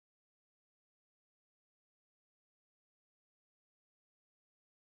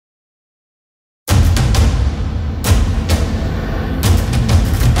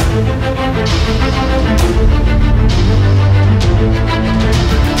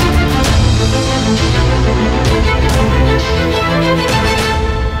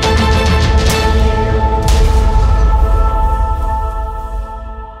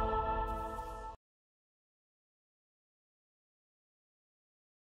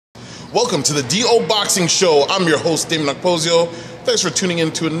Welcome to the DO Boxing Show. I'm your host, Dameon Okposio. Thanks for tuning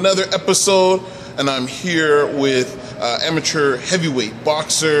in to another episode. And I'm here with amateur heavyweight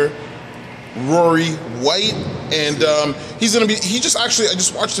boxer Rory White. And I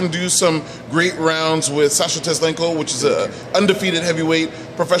just watched him do some great rounds with Sasha Teslenko, which is an undefeated heavyweight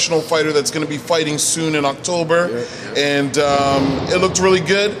professional fighter that's going to be fighting soon in October. And it looked really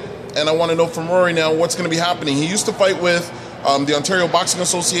good. And I want to know from Rory now what's going to be happening. He used to fight with the Ontario Boxing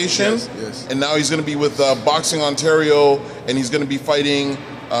Association, and now he's going to be with Boxing Ontario, and he's going to be fighting.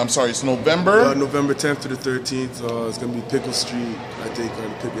 It's November. November 10th to the 13th. It's going to be Pickle Street, I think.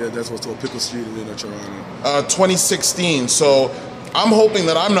 That's what's called Pickle Street in Toronto. 2016. So I'm hoping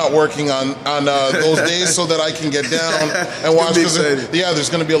that I'm not working on those days so that I can get down and watch. There's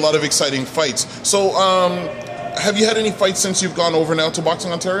going to be a lot of exciting fights. So have you had any fights since you've gone over now to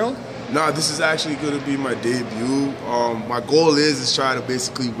Boxing Ontario? Nah, this is actually going to be my debut. My goal is try to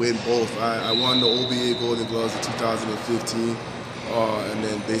basically win both. I won the OBA Golden Gloves in 2015. And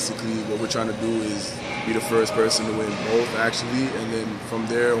then basically what we're trying to do is be the first person to win both, actually. And then from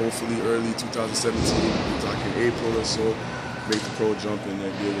there, hopefully early 2017, like in April or so, make the pro jump and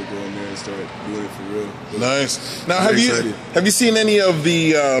then be able to go in there and start doing it for real. Nice. Now, have you seen any of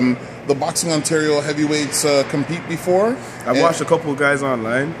the Boxing Ontario heavyweights compete before? I watched a couple of guys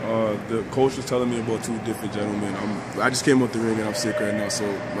online. The coach was telling me about two different gentlemen. I just came out the ring and I'm sick right now, so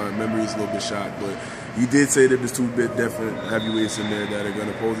my memory is a little bit shot. But he did say that there's two different heavyweights in there that are going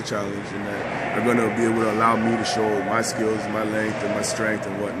to pose a challenge and that are going to be able to allow me to show my skills, my length, and my strength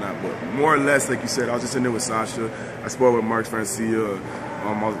and whatnot. But more or less, like you said, I was just in there with Sasha. I sparred with Mark Francia.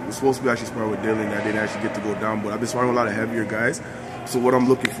 I was supposed to be actually sparring with Dylan. I didn't actually get to go down, but I've been sparring with a lot of heavier guys. So what I'm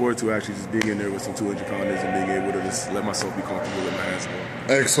looking forward to actually just being in there with some 200-pounders and being able to just let myself be comfortable with my hands.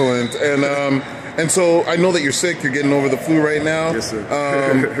 Excellent. And so I know that you're sick. You're getting over the flu right now. Yes,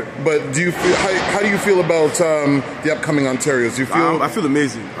 sir. But do you feel? How do you feel about the upcoming Ontario's? Do you feel? I feel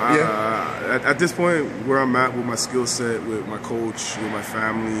amazing. At this point, where I'm at with my skill set, with my coach, with my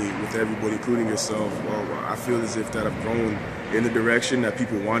family, with everybody, including yourself, I feel as if that I've grown in the direction that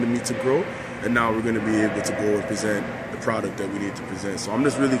people wanted me to grow, and now we're going to be able to go and present the product that we need to present. So I'm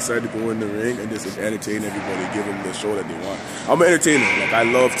just really excited to go in the ring and just entertain everybody, give them the show that they want. I'm an entertainer. Like, I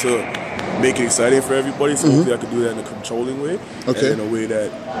love to make it exciting for everybody, so hopefully I can do that in a controlling way, and in a way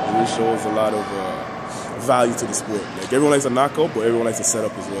that really shows a lot of value to the sport. Like, everyone likes a knockout, but everyone likes a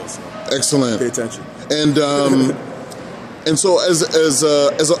setup as well. So excellent. Pay attention. And and so as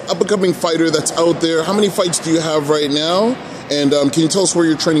an up-and-coming fighter that's out there, how many fights do you have right now? And can you tell us where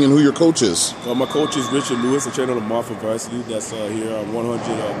you're training and who your coach is? My coach is Richard Lewis. I train on the Marfa Varsity. That's here on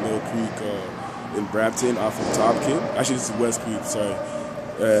 100 Mill Creek in Brampton, off of Tompkin. Actually, this is West Creek. Sorry.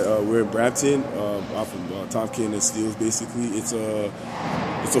 We're in Brampton, off of Tompkin and Steeles. Basically, it's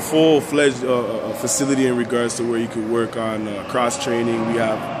a full-fledged facility in regards to where you could work on cross training. We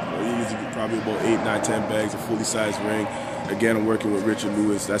have usually probably about 8, 9, 10 bags, a fully sized ring. Again, I'm working with Richard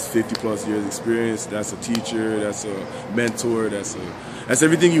Lewis. That's 50+ years experience. That's a teacher. That's a mentor. That's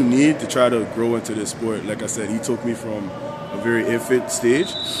everything you need to try to grow into this sport. Like I said, he took me from a very infant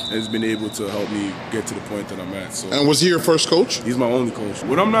stage and has been able to help me get to the point that I'm at. So, and was he your first coach? He's my only coach.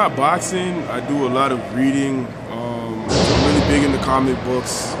 When I'm not boxing, I do a lot of reading. I'm really big into comic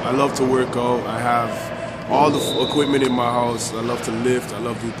books. I love to work out. I have all the equipment in my house. I love to lift. I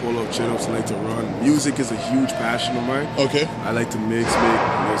love to do pull-up, chin-ups. I like to run. Music is a huge passion of mine. Okay. I like to make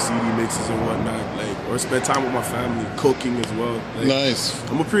CD mixes and whatnot, or spend time with my family, cooking as well. Nice.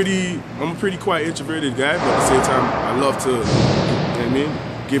 I'm a pretty quiet, introverted guy, but at the same time, I love to,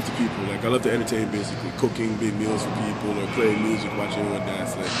 give to people. Like, I love to entertain, basically, cooking big meals for people or playing music, watching everyone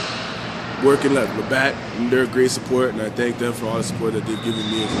dance. Like, working like Labatt, and they're great support, and I thank them for all the support that they've given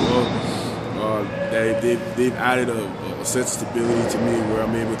me as well. They've added a sense of stability to me where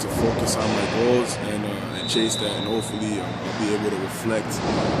I'm able to focus on my goals and chase that, and hopefully I'll be able to reflect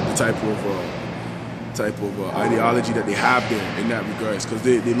the type of ideology that they have there in that regards, because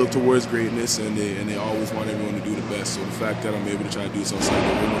they look towards greatness and they always want everyone to do the best. So the fact that I'm able to try to do something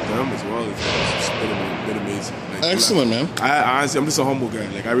with them as well is been amazing. Like, excellent, man. I honestly, I'm just a humble guy.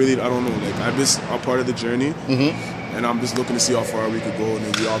 Like, I don't know. Like, I'm just a part of the journey. And I'm just looking to see how far we could go, and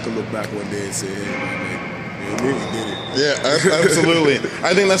then we all can look back one day and say, hey, man, we did it. Yeah, absolutely.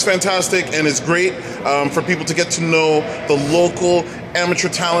 I think that's fantastic, and it's great for people to get to know the local amateur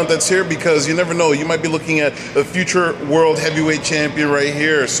talent that's here, because you never know, you might be looking at a future world heavyweight champion right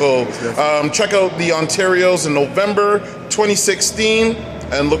here. So check out the Ontario's in November 2016,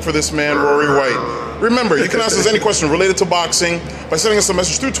 and look for this man, Rory White. Remember, you can ask us any question related to boxing by sending us a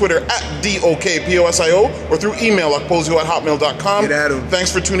message through Twitter at DOKPOSIO or through email okposio@hotmail.com. Get at 'em.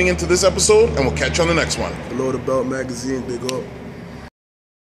 Thanks for tuning into this episode, and we'll catch you on the next one. Below the Belt Magazine, big up.